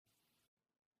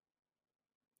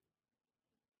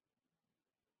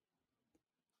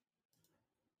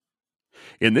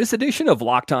In this edition of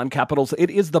Locked On Capitals,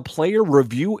 it is the player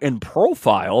review and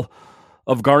profile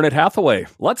of Garnet Hathaway.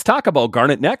 Let's talk about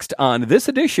Garnet next on this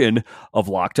edition of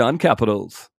Locked On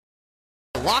Capitals.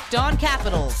 Locked On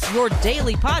Capitals, your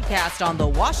daily podcast on the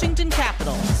Washington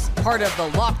Capitals. Part of the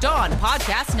Locked On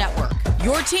Podcast Network,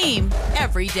 your team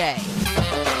every day.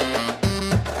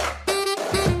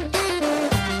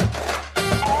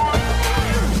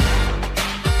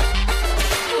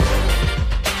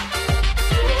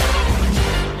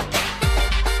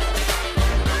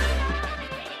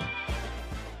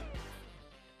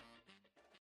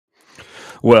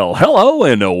 Well, hello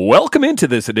and welcome into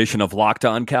this edition of Locked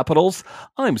On Capitals.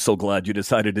 I'm so glad you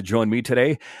decided to join me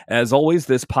today. As always,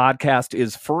 this podcast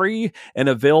is free and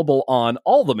available on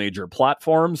all the major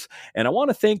platforms. And I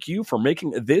want to thank you for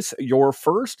making this your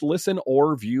first listen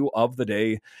or view of the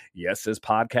day. Yes, this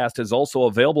podcast is also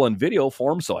available in video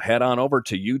form, so head on over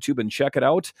to YouTube and check it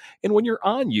out. And when you're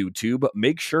on YouTube,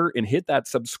 make sure and hit that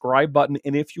subscribe button.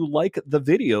 And if you like the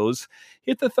videos,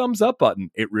 hit the thumbs up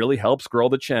button. It really helps grow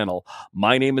the channel.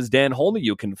 My name is Dan Holme.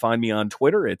 You can find me on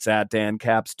Twitter. It's at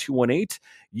DanCaps218.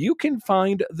 You can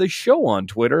find the show on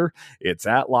Twitter. It's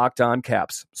at Locked On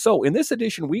Caps. So in this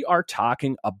edition, we are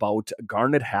talking about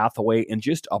Garnet Hathaway and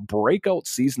just a breakout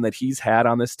season that he's had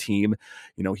on this team.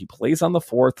 You know, he plays on the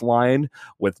fourth line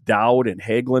with Dowd and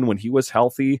Hagelin when he was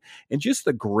healthy, and just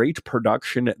the great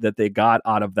production that they got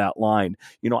out of that line.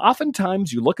 You know,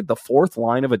 oftentimes you look at the fourth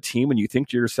line of a team and you think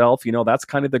to yourself, you know, that's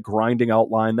kind of the grinding out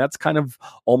line. That's kind of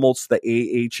almost the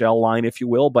AHL line, if you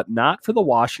will, but not for the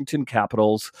Washington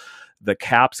Capitals. The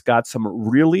Caps got some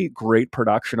really great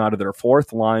production out of their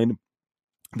fourth line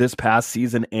this past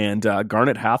season, and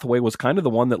Garnet Hathaway was kind of the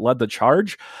one that led the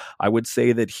charge. I would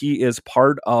say that he is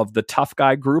part of the tough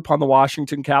guy group on the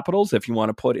Washington Capitals. If you want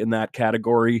to put in that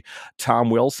category Tom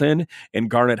Wilson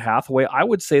and Garnet Hathaway, I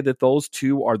would say that those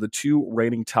two are the two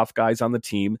reigning tough guys on the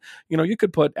team. You know, you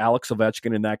could put Alex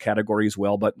Ovechkin in that category as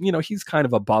well, but, you know, he's kind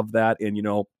of above that, and, you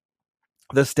know,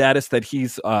 the status that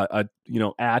he's,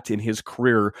 at in his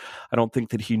career, I don't think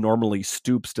that he normally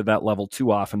stoops to that level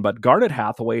too often. But Garnet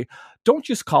Hathaway, don't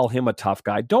just call him a tough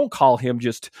guy. Don't call him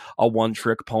just a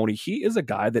one-trick pony. He is a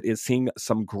guy that is seeing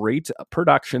some great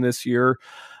production this year.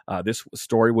 This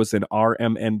story was in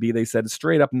RMNB. They said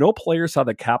straight up, no player saw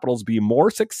the Capitals be more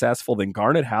successful than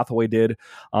Garnet Hathaway did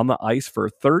on the ice for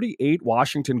 38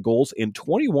 Washington goals in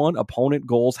 21 opponent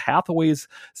goals. Hathaway's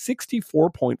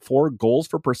 64.4 goals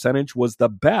for percentage was the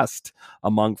best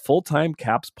among full-time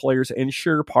Caps players, and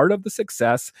sure, part of the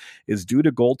success is due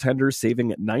to goaltenders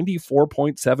saving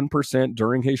 94.7%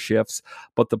 during his shifts,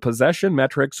 but the possession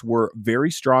metrics were very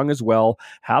strong as well.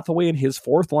 Hathaway and his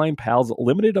fourth line pals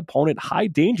limited opponent high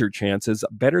danger chances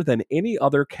better than any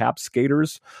other Caps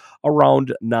skaters,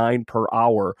 around 9 per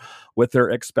hour, with their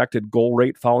expected goal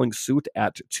rate following suit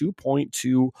at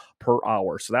 2.2 per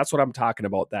hour. So that's what I'm talking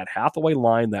about. That Hathaway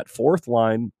line, that fourth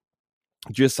line,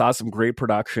 just saw some great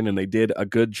production, and they did a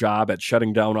good job at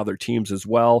shutting down other teams as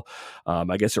well.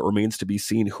 I guess it remains to be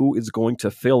seen who is going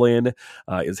to fill in.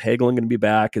 Is Hagelin going to be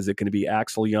back? Is it going to be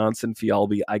Axel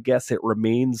Jonsson-Fjällby? I guess it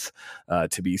remains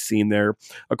to be seen there.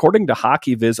 According to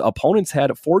HockeyViz, opponents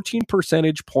had 14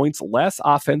 percentage points less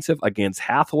offensive against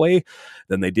Hathaway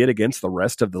than they did against the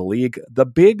rest of the league. The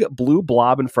big blue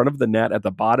blob in front of the net at the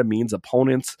bottom means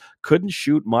opponents couldn't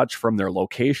shoot much from their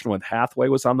location when Hathaway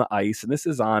was on the ice, and this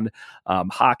is on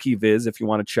HockeyViz. If you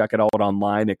want to check it out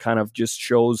online, it kind of just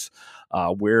shows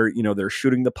where, you know, they're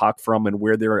shooting the puck from and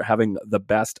where they're having the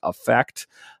best effect.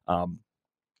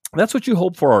 That's what you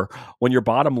hope for when your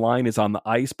bottom line is on the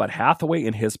ice, but Hathaway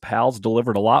and his pals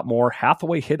delivered a lot more.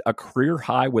 Hathaway hit a career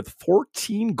high with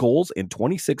 14 goals and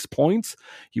 26 points.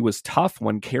 He was tough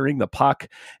when carrying the puck,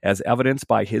 as evidenced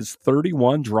by his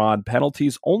 31 drawn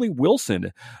penalties. Only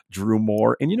Wilson drew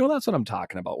more, and you know, that's what I'm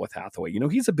talking about with Hathaway. You know,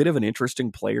 he's a bit of an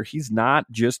interesting player. He's not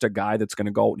just a guy that's going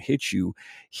to go out and hit you.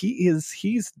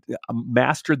 He's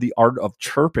mastered the art of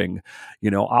chirping. You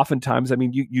know, oftentimes, I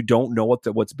mean, you don't know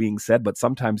what's being said, but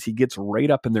sometimes he gets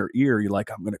right up in their ear. You're like,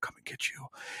 I'm going to come and get you.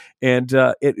 And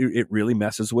it really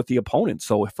messes with the opponent.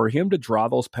 So for him to draw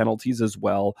those penalties as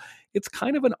well, it's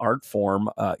kind of an art form,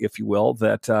 if you will,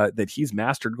 that he's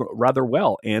mastered rather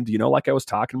well. And, you know, like I was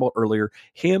talking about earlier,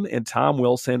 him and Tom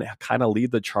Wilson kind of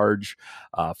lead the charge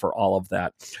for all of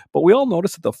that. But we all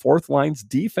noticed that the fourth line's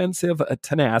defensive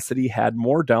tenacity had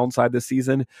more downside this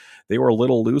season. They were a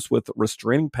little loose with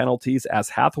restraining penalties, as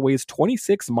Hathaway's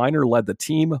 26 minor led the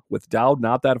team, with Dowd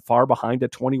not that far behind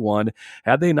at 21.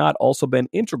 Had they not also been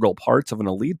integral parts of an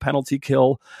elite penalty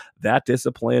kill, that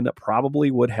discipline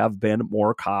probably would have been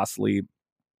more costly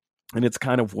And it's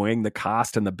kind of weighing the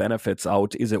cost and the benefits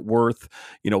out. Is it worth,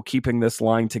 keeping this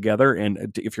line together?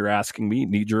 And if you're asking me,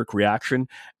 knee-jerk reaction,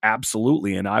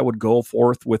 absolutely. And I would go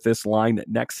forth with this line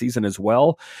next season as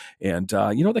well. And,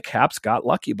 the Caps got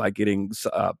lucky by getting,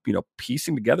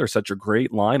 piecing together such a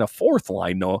great line, a fourth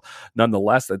line,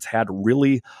 nonetheless, that's had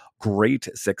really great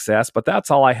success. But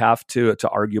that's all I have to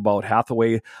argue about.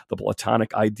 Hathaway, the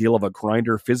platonic ideal of a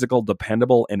grinder, physical,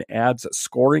 dependable, and adds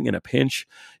scoring in a pinch.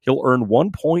 He'll earn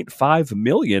 $1.5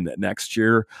 million next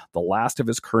year, the last of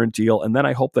his current deal. And then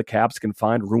I hope the Caps can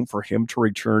find room for him to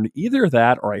return. Either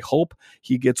that, or I hope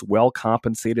he gets well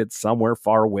compensated somewhere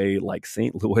far away, like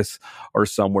St. Louis or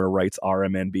somewhere, writes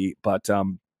RMNB. But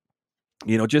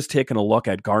just taking a look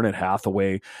at Garnet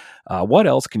Hathaway, what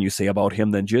else can you say about him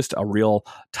than just a real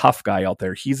tough guy out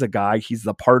there? He's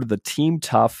the part of the team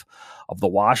tough of the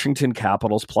Washington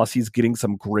Capitals. Plus, he's getting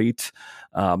some great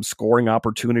scoring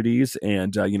opportunities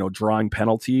and, drawing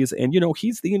penalties. And,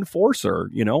 he's the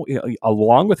enforcer,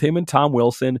 along with him and Tom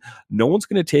Wilson. No one's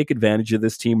going to take advantage of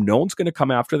this team. No one's going to come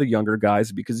after the younger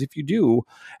guys, because if you do,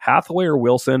 Hathaway or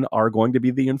Wilson are going to be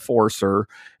the enforcer,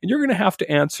 and you're going to have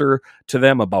to answer to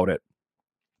them about it.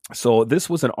 So this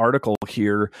was an article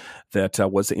here that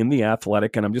was in The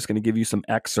Athletic, and I'm just going to give you some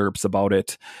excerpts about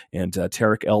it. And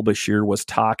Tarek El-Bashir was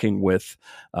talking with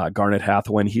Garnet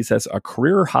Hathaway, and he says, a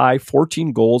career high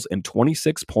 14 goals and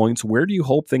 26 points. Where do you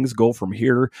hope things go from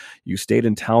here? You stayed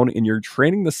in town and you're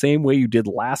training the same way you did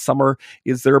last summer.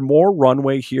 Is there more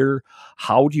runway here?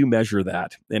 How do you measure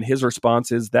that? And his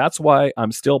response is, that's why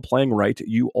I'm still playing right.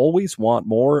 You always want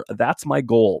more. That's my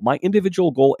goal. My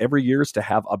individual goal every year is to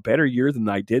have a better year than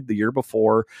I did the year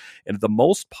before. And for the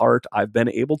most part, I've been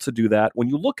able to do that. When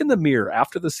you look in the mirror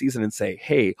after the season and say,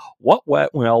 hey, what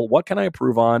went well? What can I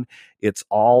improve on? It's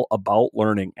all about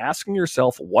learning, asking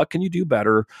yourself, what can you do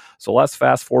better? So let's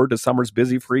fast forward to summer's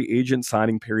busy free agent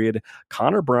signing period.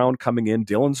 Connor Brown coming in,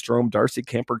 Dylan Strome, Darcy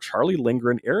Kemper, Charlie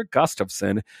Lindgren, Eric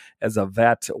Gustafsson as a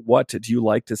vet. What do you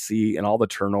like to see in all the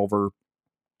turnover?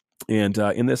 And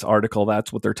in this article,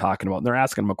 that's what they're talking about. And they're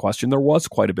asking him a question. There was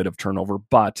quite a bit of turnover,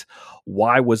 but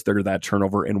why was there that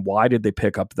turnover? And why did they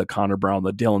pick up the Connor Brown,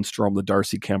 the Dylan Strome, the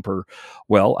Darcy Kemper?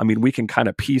 Well, I mean, we can kind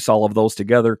of piece all of those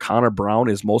together. Connor Brown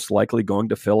is most likely going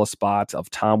to fill a spot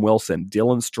of Tom Wilson.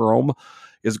 Dylan Strome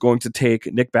is going to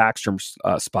take Nick Backstrom's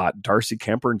spot. Darcy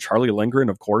Kemper and Charlie Lindgren,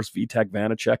 of course, Vitek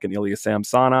Vanacek and Ilya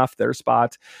Samsonov, their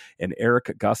spot, and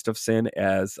Eric Gustafsson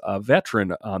as a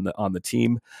veteran on the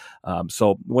team.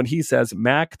 So when he says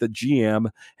Mac, the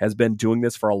GM, has been doing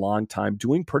this for a long time,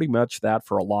 doing pretty much that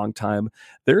for a long time,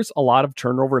 there's a lot of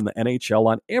turnover in the NHL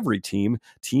on every team.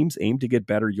 Teams aim to get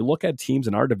better. You look at teams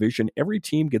in our division, every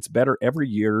team gets better every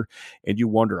year, and you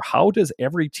wonder, how does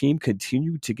every team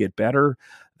continue to get better?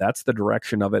 That's the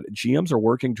direction of it. GMs are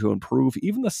working to improve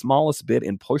even the smallest bit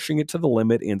and pushing it to the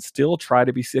limit and still try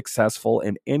to be successful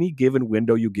in any given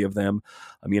window you give them.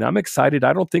 I mean, I'm excited.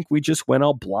 I don't think we just went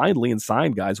out blindly and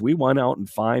signed guys. We went out and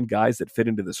find guys that fit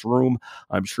into this room.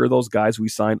 I'm sure those guys we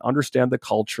signed understand the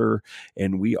culture,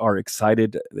 and we are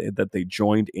excited that they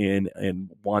joined in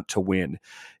and want to win.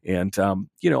 And,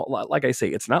 like I say,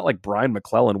 it's not like Brian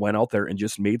McClellan went out there and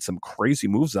just made some crazy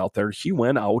moves out there. He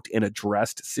went out and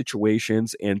addressed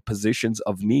situations and positions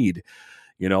of need.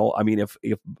 I mean, if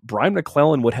Brian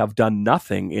McClellan would have done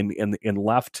nothing and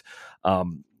left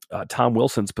Tom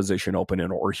Wilson's position open,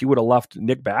 or he would have left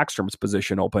Nick Backstrom's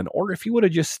position open, or if he would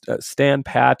have just stand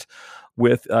pat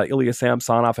with Ilya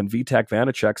Samsonov and Vitek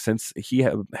Vanacek, since he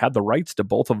had the rights to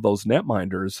both of those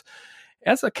netminders.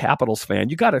 As a Capitals fan,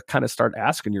 you got to kind of start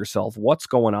asking yourself, what's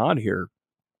going on here?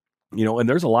 And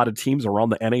there's a lot of teams around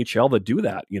the NHL that do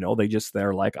that.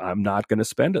 They're like, I'm not going to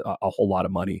spend a whole lot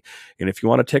of money. And if you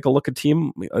want to take a look at a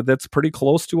team that's pretty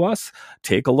close to us,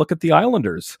 take a look at the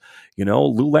Islanders. Lou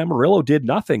Lamoriello did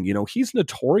nothing. He's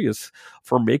notorious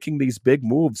for making these big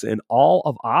moves, and all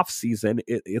of off season,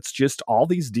 it's just all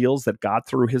these deals that got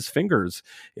through his fingers.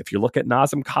 If you look at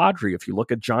Nazem Kadri, if you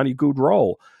look at Johnny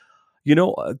Gaudreau,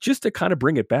 just to kind of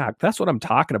bring it back, that's what I'm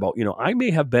talking about. I may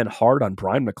have been hard on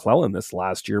Brian McClellan this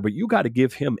last year, but you got to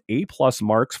give him A+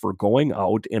 marks for going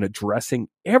out and addressing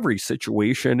every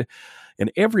situation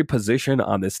and every position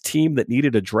on this team that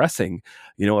needed addressing.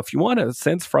 If you want to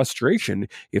sense frustration,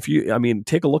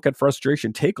 take a look at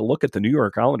frustration, take a look at the New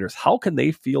York Islanders. How can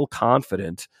they feel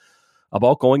confident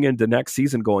about going into next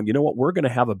season going, you know what, we're going to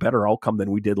have a better outcome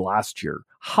than we did last year?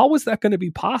 How is that going to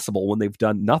be possible when they've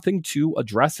done nothing to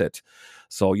address it?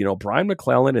 So, Brian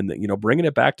McClellan and, bringing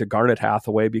it back to Garnet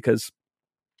Hathaway, because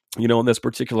In this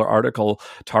particular article,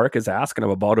 Tarek is asking him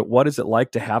about it. What is it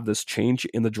like to have this change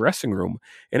in the dressing room?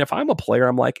 And if I'm a player,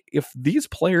 I'm like, if these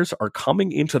players are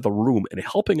coming into the room and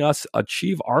helping us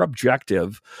achieve our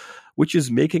objective, which is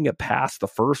making it past the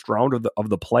first round of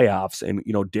the playoffs, and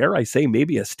dare I say,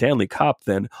 maybe a Stanley Cup,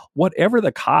 then whatever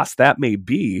the cost that may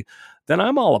be, then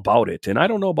I'm all about it. And I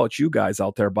don't know about you guys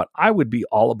out there, but I would be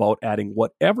all about adding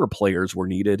whatever players were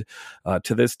needed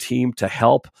to this team to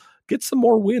help get some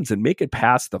more wins and make it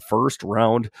past the first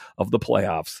round of the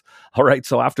playoffs. All right,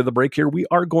 so after the break here, we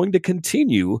are going to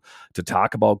continue to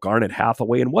talk about Garnet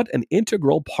Hathaway and what an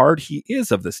integral part he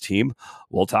is of this team.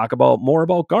 We'll talk about more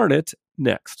about Garnet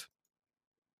next.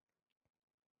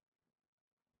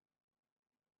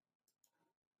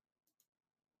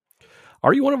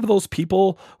 Are you one of those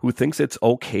people who thinks it's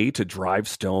okay to drive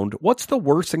stoned? What's the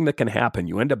worst thing that can happen?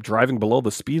 You end up driving below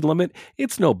the speed limit?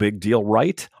 It's no big deal,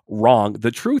 right? Wrong.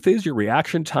 The truth is your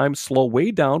reaction times slow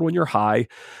way down when you're high.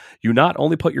 You not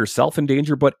only put yourself in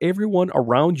danger, but everyone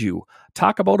around you.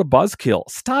 Talk about a buzzkill.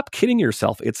 Stop kidding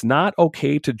yourself. It's not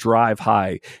okay to drive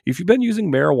high. If you've been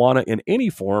using marijuana in any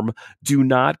form, do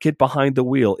not get behind the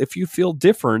wheel. If you feel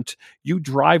different, you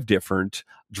drive different.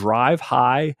 Drive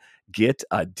high. Get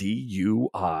a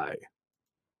DUI.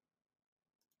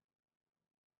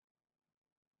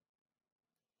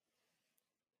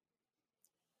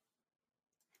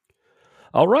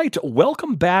 All right,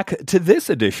 welcome back to this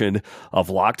edition of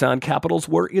Locked On Capitals,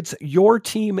 where it's your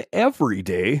team every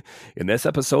day. In this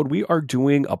episode, we are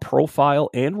doing a profile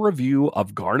and review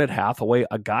of Garnet Hathaway,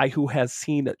 a guy who has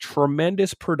seen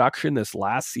tremendous production this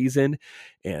last season.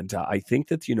 And I think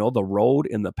that, the road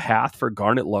and the path for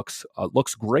Garnet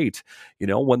looks great.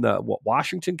 When the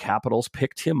Washington Capitals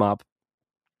picked him up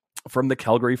from the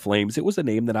Calgary Flames, it was a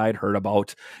name that I had heard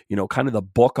about. Kind of the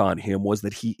book on him was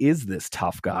that he is this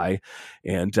tough guy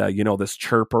and, this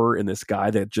chirper and this guy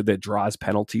that draws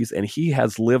penalties. And he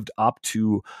has lived up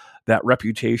to that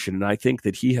reputation. And I think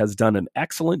that he has done an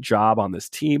excellent job on this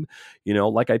team.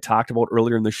 Like I talked about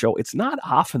earlier in the show, it's not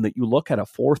often that you look at a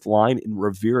fourth line and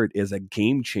revere it as a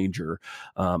game changer,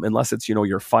 unless it's,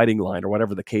 your fighting line or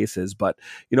whatever the case is. But,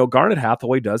 Garnet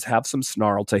Hathaway does have some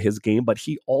snarl to his game, but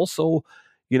he also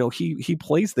he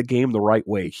plays the game the right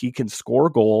way. He can score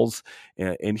goals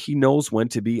and he knows when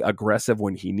to be aggressive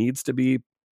when he needs to be.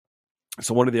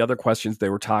 So one of the other questions they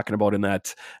were talking about in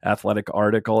that Athletic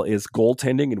article is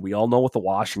goaltending. And we all know with the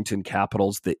Washington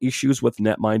Capitals, the issues with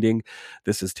net minding.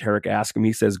 This is Tarek asking.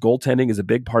 He says, goaltending is a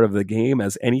big part of the game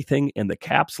as anything. And the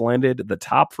Caps landed the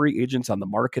top free agents on the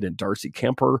market in Darcy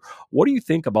Kemper. What do you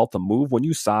think about the move when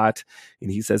you saw it? And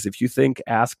he says, if you think,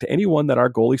 asked anyone that our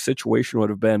goalie situation would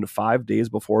have been 5 days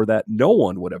before that, no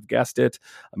one would have guessed it.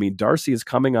 I mean, Darcy is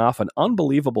coming off an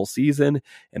unbelievable season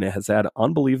and it has had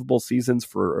unbelievable seasons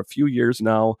for a few years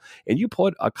now, and you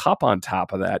put a cup on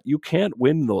top of that, you can't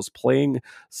win those playing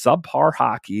subpar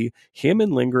hockey. Him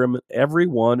and Lindgren,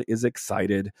 everyone is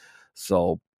excited.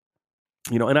 So,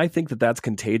 and I think that that's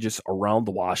contagious around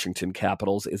the Washington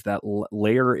Capitals, is that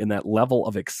layer in that level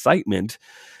of excitement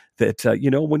that,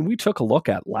 when we took a look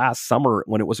at last summer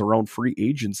when it was around free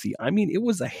agency, I mean, it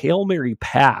was a Hail Mary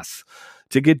pass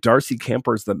to get Darcy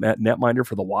Kemper as the netminder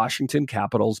for the Washington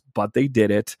Capitals, but they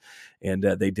did it, and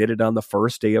they did it on the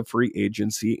first day of free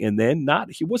agency. And then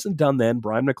he wasn't done then.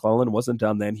 Brian McClellan wasn't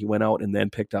done then. He went out and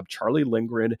then picked up Charlie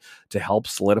Lindgren to help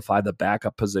solidify the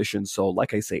backup position. So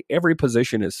like I say, every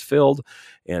position is filled,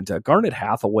 and Garnet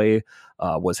Hathaway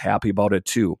was happy about it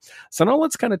too. So now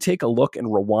let's kind of take a look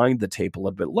and rewind the tape a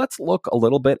little bit. Let's look a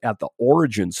little bit at the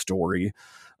origin story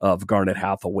of Garnet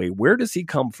Hathaway. Where does he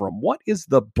come from? What is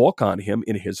the book on him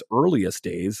in his earliest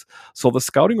days? So the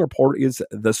scouting report is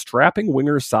the strapping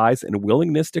winger's size and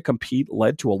willingness to compete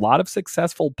led to a lot of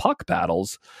successful puck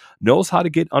battles, knows how to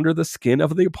get under the skin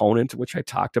of the opponent, which I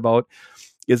talked about,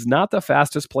 is not the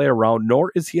fastest player around,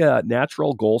 nor is he a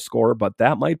natural goal scorer, but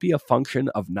that might be a function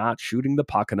of not shooting the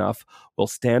puck enough, will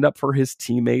stand up for his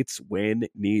teammates when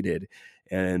needed.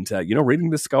 And, reading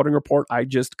the scouting report, I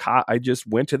just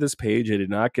went to this page. I did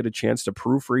not get a chance to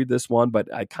proofread this one,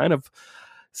 but I kind of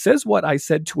says what I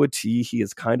said to a T. He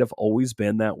has kind of always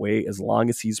been that way as long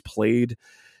as he's played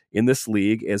in this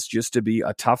league, is just to be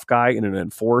a tough guy and an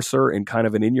enforcer and kind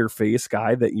of an in-your-face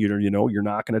guy that, you're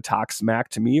not going to talk smack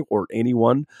to me or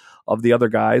anyone of the other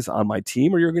guys on my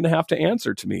team, or you're going to have to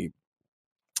answer to me.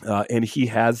 And he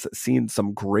has seen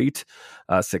some great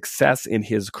success in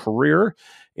his career.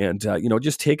 And,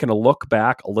 just taking a look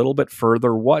back a little bit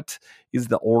further, what is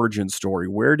the origin story?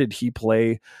 Where did he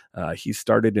play? He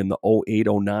started in the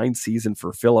 08-09 season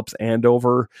for Phillips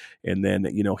Andover. And then,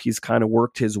 he's kind of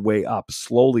worked his way up,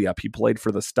 slowly up. He played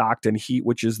for the Stockton Heat,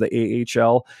 which is the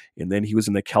AHL. And then he was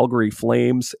in the Calgary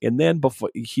Flames. And then before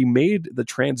he made the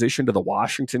transition to the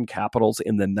Washington Capitals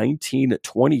in the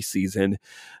 1920 season.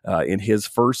 In his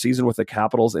first season with the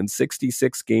Capitals, in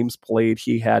 66 games played,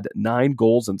 he had 9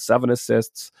 goals and 7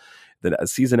 assists. The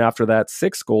season after that,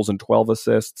 6 goals and 12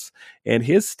 assists. And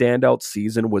his standout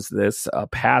season was this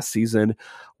past season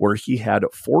where he had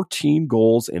 14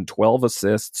 goals and 12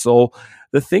 assists. So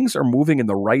the things are moving in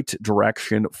the right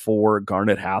direction for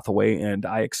Garnet Hathaway, and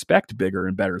I expect bigger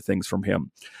and better things from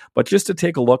him. But just to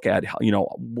take a look at,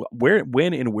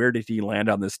 when and where did he land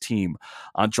on this team?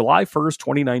 On July 1st,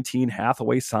 2019,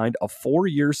 Hathaway signed a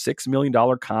 4-year, $6 million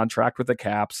contract with the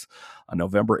Caps. On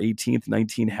November 18th,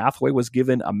 19, Hathaway was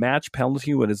given a match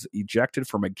penalty when he was ejected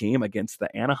from a game against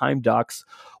the Anaheim Ducks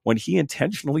when he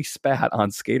intentionally spat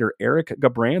on skater Eric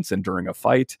Gabranson during a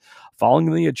fight.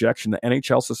 Following the ejection, the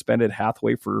NHL suspended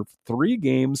Hathaway for 3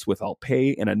 games without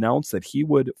pay and announced that he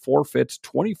would forfeit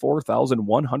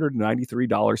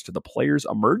 $24,193 to the Players'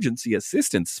 Emergency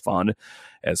Assistance Fund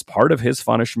as part of his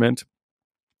punishment.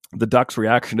 The Ducks'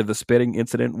 reaction to the spitting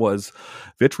incident was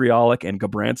vitriolic, and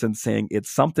Gabranson saying, "It's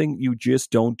something you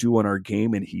just don't do in our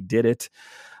game," and he did it.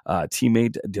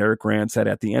 Teammate Derek Rand said,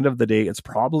 "At the end of the day, it's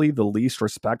probably the least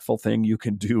respectful thing you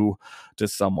can do to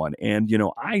someone." And,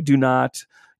 I do not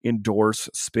endorse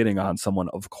spitting on someone,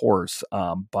 of course.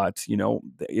 But,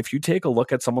 if you take a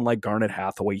look at someone like Garnet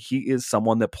Hathaway, he is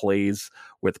someone that plays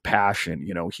with passion.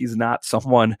 He's not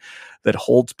someone that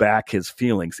holds back his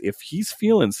feelings. If he's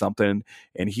feeling something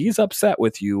and he's upset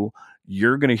with you,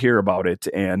 you're going to hear about it.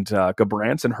 And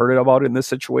Gabranson heard about it in this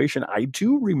situation. I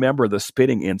do remember the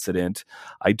spitting incident.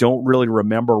 I don't really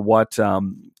remember what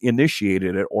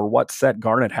initiated it or what set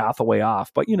Garnet Hathaway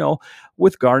off. But,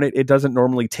 with Garnet, it doesn't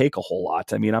normally take a whole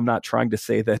lot. I mean, I'm not trying to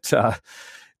say that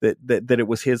that it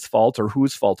was his fault or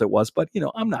whose fault it was, but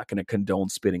I'm not going to condone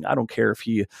spitting. I don't care if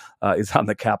he is on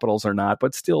the Capitals or not,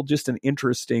 but still just an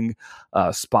interesting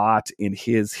spot in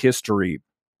his history.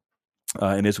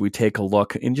 And as we take a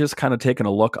look and just kind of taking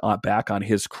a look back on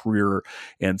his career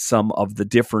and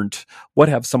what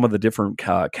have some of the different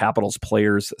Capitals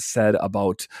players said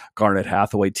about Garnet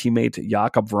Hathaway. Teammate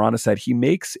Jakob Vrana said, "He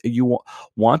makes you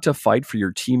want to fight for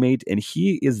your teammate, and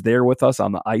he is there with us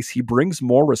on the ice. He brings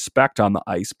more respect on the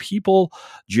ice. People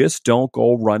just don't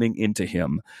go running into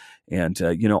him." And,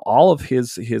 all of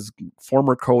his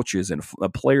former coaches and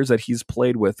players that he's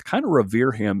played with kind of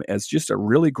revere him as just a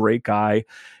really great guy,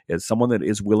 as someone that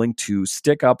is willing to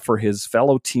stick up for his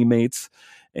fellow teammates.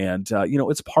 And,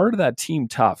 it's part of that team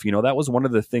tough. That was one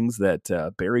of the things that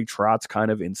Barry Trotz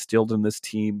kind of instilled in this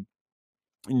team.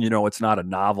 It's not a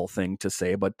novel thing to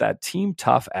say, but that team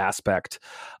tough aspect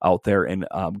out there. And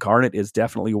Garnet is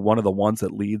definitely one of the ones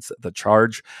that leads the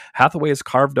charge. Hathaway has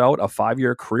carved out a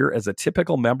 5-year career as a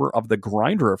typical member of the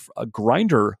grinder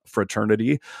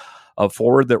fraternity, a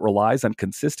forward that relies on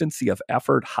consistency of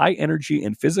effort, high energy,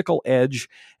 and physical edge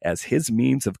as his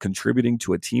means of contributing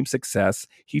to a team's success.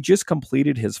 He just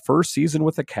completed his first season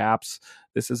with the Caps.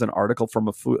 This is an article from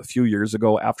a few years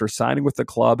ago. After signing with the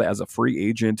club as a free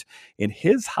agent, and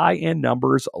his high-end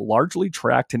numbers largely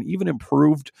tracked and even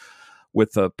improved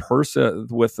with the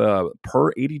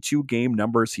per 82 game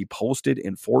numbers he posted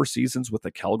in 4 seasons with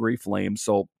the Calgary Flames.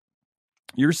 So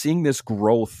you're seeing this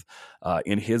growth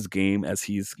in his game as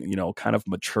he's, kind of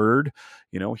matured.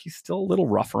 He's still a little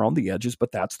rough around the edges,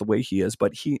 but that's the way he is.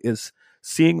 But he is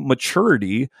seeing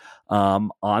maturity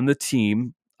on the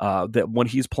team that when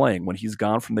he's playing, when he's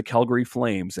gone from the Calgary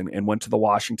Flames and went to the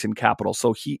Washington Capitals.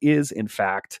 So he is, in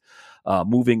fact,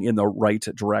 moving in the right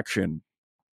direction.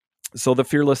 So the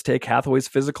fearless take, Hathaway's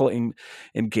physical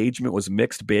engagement was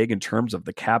mixed bag in terms of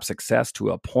the Caps' success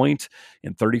to a point.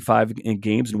 In 35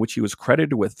 games in which he was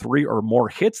credited with 3 or more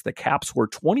hits, the Caps were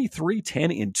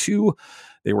 23-10-2.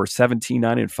 They were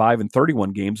 17-9-5 in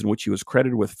 31 games in which he was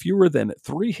credited with fewer than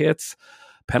 3 hits.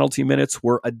 Penalty minutes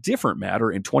were a different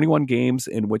matter. In 21 games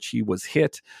in which he was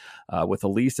hit with the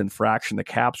least infraction, the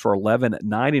Caps were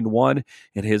 11-9-1.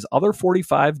 In his other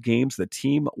 45 games, the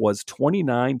team was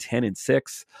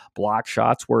 29-10-6. Block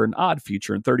shots were an odd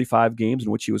feature. In 35 games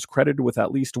in which he was credited with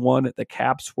at least 1, the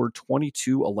Caps were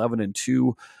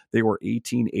 22-11-2. They were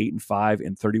 18-8-5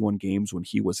 in 31 games when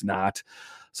he was not.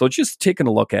 So just taking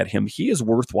a look at him, he is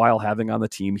worthwhile having on the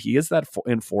team. He is that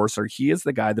enforcer. He is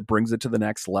the guy that brings it to the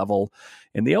next level.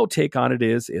 And the outtake on it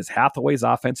is Hathaway's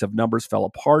offensive numbers fell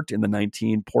apart in the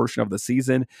 19 portion of the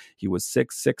season. He was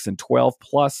 6-6-12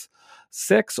 plus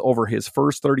 6 over his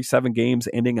first 37 games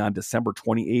ending on December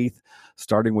 28th,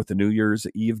 starting with the New Year's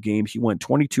Eve game. He went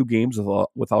 22 games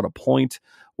without a point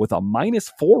with a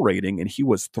 -4 rating, and he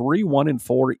was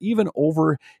 3-1-4 even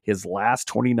over his last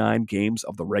 29 games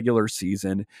of the regular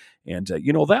season. And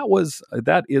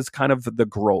that is kind of the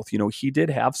growth. He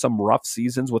did have some rough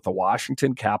seasons with the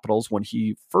Washington Capitals when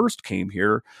he first came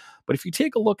here, but if you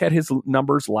take a look at his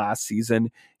numbers last season,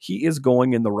 he is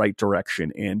going in the right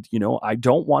direction. And I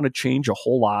don't want to change a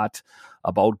whole lot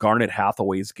about Garnet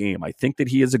Hathaway's game. I think that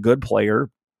he is a good player.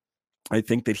 I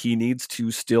think that he needs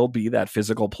to still be that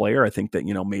physical player. I think that,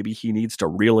 maybe he needs to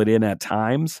reel it in at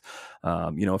times.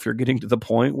 If you're getting to the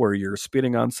point where you're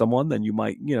spitting on someone, then you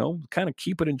might, kind of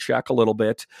keep it in check a little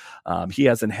bit. He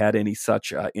hasn't had any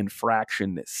such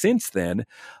infraction since then,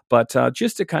 but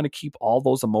just to kind of keep all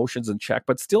those emotions in check,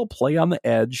 but still play on the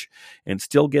edge and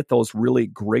still get those really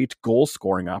great goal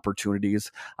scoring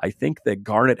opportunities. I think that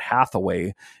Garnet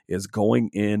Hathaway is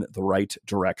going in the right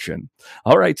direction.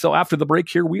 All right. So after the break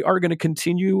here, we are going to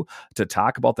continue to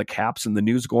talk about the Caps and the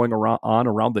news going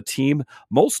around the team.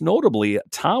 Most notably,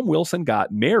 Tom Wilson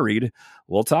got married.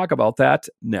 We'll talk about that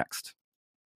next.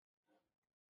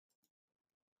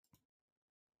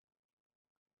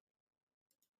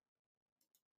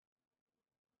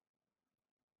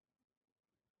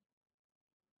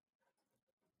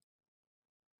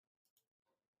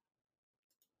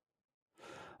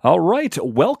 All right,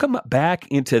 welcome back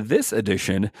into this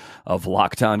edition of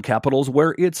Locked On Capitals,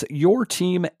 where it's your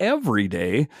team every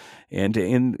day.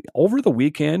 And over the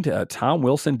weekend, Tom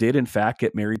Wilson did in fact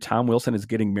get married. Tom Wilson is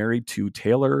getting married to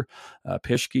Taylor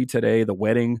Pischke today. The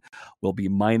wedding will be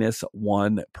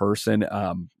 -1 person.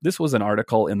 This was an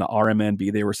article in the RMNB.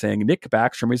 They were saying Nick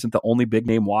Backstrom isn't the only big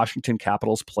name Washington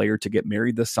Capitals player to get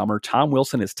married this summer. Tom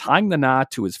Wilson is tying the knot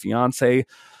to his fiancée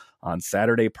on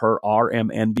Saturday, per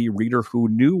RMNB reader who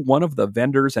knew one of the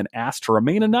vendors and asked to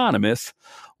remain anonymous.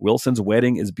 Wilson's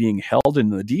wedding is being held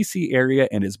in the D.C. area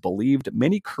and is believed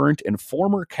many current and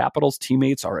former Capitals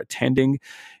teammates are attending.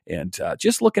 And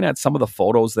just looking at some of the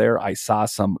photos there, I saw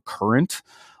some current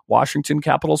Washington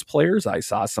Capitals players. I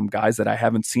saw some guys that I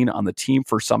haven't seen on the team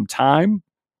for some time.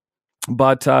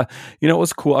 But, it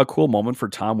was a cool moment for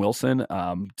Tom Wilson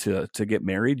to get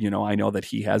married. I know that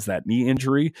he has that knee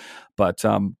injury, but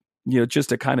just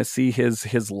to kind of see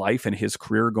his life and his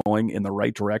career going in the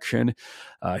right direction.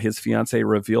 His fiancée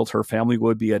revealed her family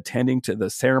would be attending to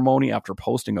the ceremony after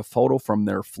posting a photo from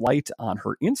their flight on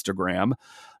her Instagram.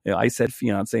 I said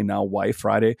fiancé, now wife.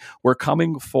 Friday, we're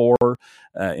coming for,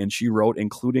 and she wrote,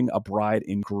 including a bride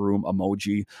and groom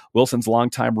emoji. Wilson's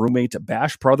longtime roommate,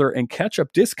 Bash brother, and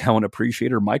ketchup discount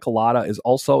appreciator Michael Lotta is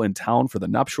also in town for the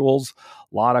nuptials.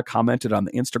 Lotta commented on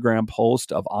the Instagram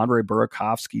post of Andre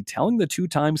Burakovsky, telling the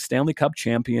two-time Stanley Cup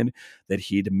champion that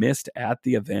he'd missed at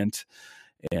the event.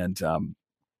 And,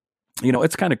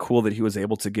 it's kind of cool that he was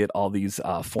able to get all these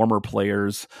former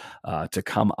players to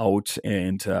come out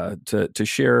and to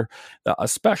share a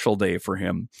special day for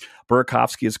him.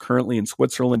 Burakovsky is currently in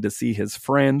Switzerland to see his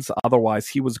friends. Otherwise,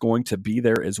 he was going to be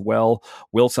there as well.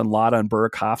 Wilson, Lotta, and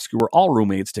Burakovsky were all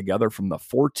roommates together from the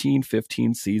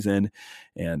 14-15 season.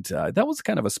 And that was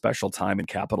kind of a special time in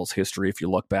Capitals history if you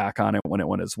look back on it, when it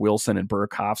was Wilson and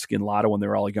Burakovsky and Lotta when they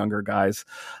were all younger guys.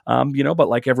 But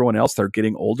like everyone else, they're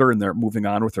getting older and they're moving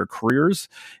on with their careers.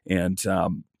 And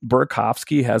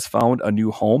Burakovsky has found a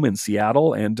new home in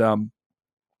Seattle. And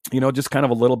just kind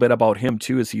of a little bit about him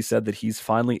too, is he said that he's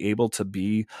finally able to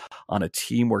be on a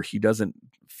team where he doesn't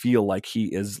feel like he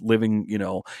is living,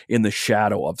 in the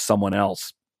shadow of someone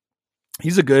else.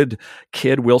 He's a good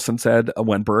kid, Wilson said.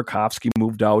 When Burakovsky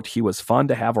moved out, he was fun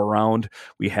to have around.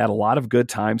 We had a lot of good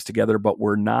times together, but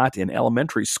we're not in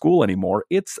elementary school anymore.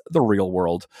 It's the real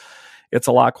world. It's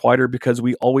a lot quieter because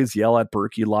we always yell at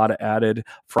Berkey, Lotta added.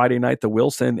 Friday night, the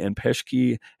Wilson and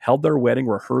Pischke held their wedding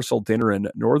rehearsal dinner in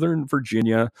Northern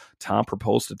Virginia. Tom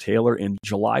proposed to Taylor in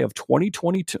July of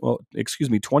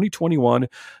 2021.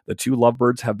 The two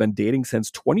lovebirds have been dating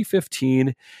since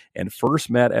 2015 and first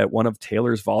met at one of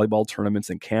Taylor's volleyball tournaments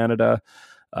in Canada.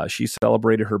 She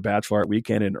celebrated her bachelorette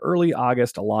weekend in early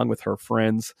August along with her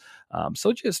friends.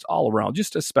 So just all around,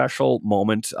 just a special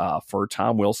moment for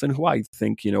Tom Wilson, who I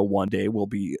think, one day will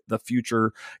be the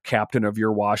future captain of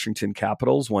your Washington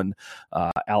Capitals when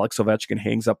Alex Ovechkin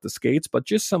hangs up the skates. But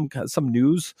just some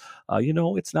news,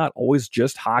 it's not always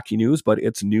just hockey news, but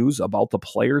it's news about the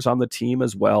players on the team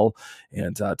as well.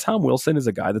 And Tom Wilson is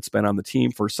a guy that's been on the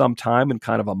team for some time and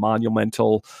kind of a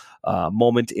monumental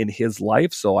moment in his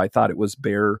life. So I thought it was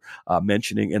bear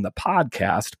mentioning in the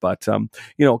podcast, but,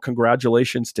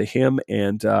 congratulations to him him,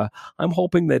 and I'm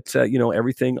hoping that,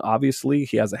 everything, obviously,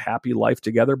 he has a happy life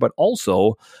together, but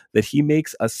also that he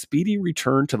makes a speedy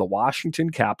return to the Washington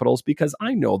Capitals, because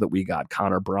I know that we got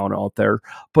Connor Brown out there,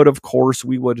 but of course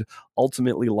we would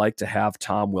ultimately like to have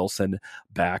Tom Wilson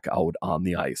back out on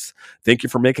the ice. Thank you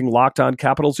for making Locked On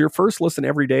Capitals your first listen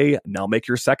every day. Now make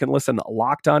your second listen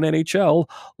Locked On NHL.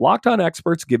 Locked On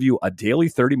experts give you a daily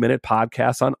 30-minute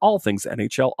podcast on all things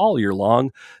NHL all year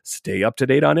long. Stay up to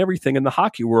date on everything in the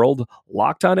hockey world.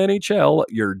 Locked On NHL,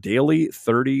 your daily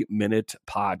 30-minute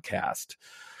podcast.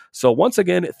 So once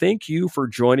again, thank you for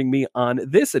joining me on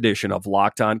this edition of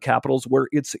Locked On Capitals, where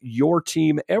it's your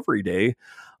team every day.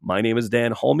 My name is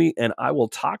Dan Holme, and I will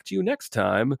talk to you next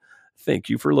time. Thank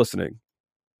you for listening.